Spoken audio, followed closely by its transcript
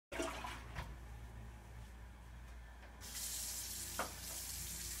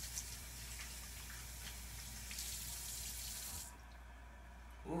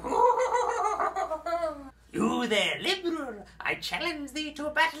there, liberal. I challenge thee to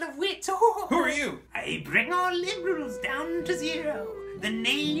a battle of wits. Who are you? I bring all liberals down to zero. The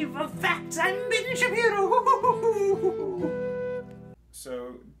knave of facts, I'm Ben Shapiro.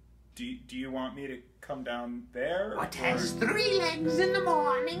 So, do you want me to come down there? What has 3 legs in the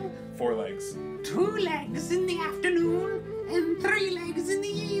morning, 4 legs. 2 legs in the afternoon, and 3 legs in the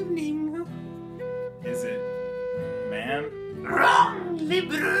evening? Is it man? Wrong,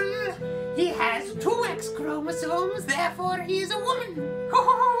 liberal. He has 2 X chromosomes, therefore he is a woman.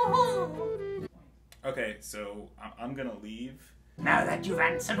 Okay, so I'm gonna leave. Now that you've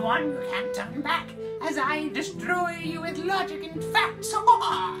answered one, you can't turn back, as I destroy you with logic and facts.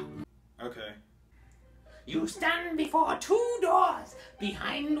 Okay. You stand before 2 doors.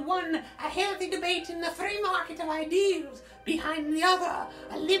 Behind one, a healthy debate in the free market of ideals. Behind the other,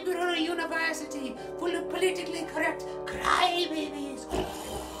 a liberal university full of politically correct crybabies.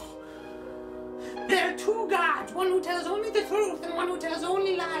 There are 2 guards, one who tells only the truth and one who tells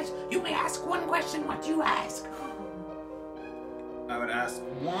only lies. You may ask one question. What do you ask? I would ask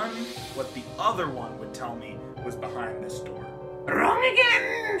one what the other one would tell me was behind this door. Wrong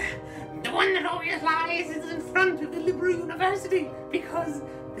again! The one that always lies is in front of the liberal university, because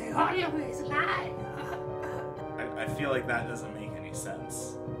they always lie. I feel like that doesn't make any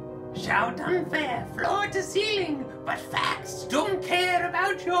sense. Shout unfair, floor to ceiling, but facts don't care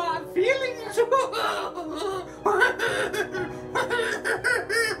about your feelings.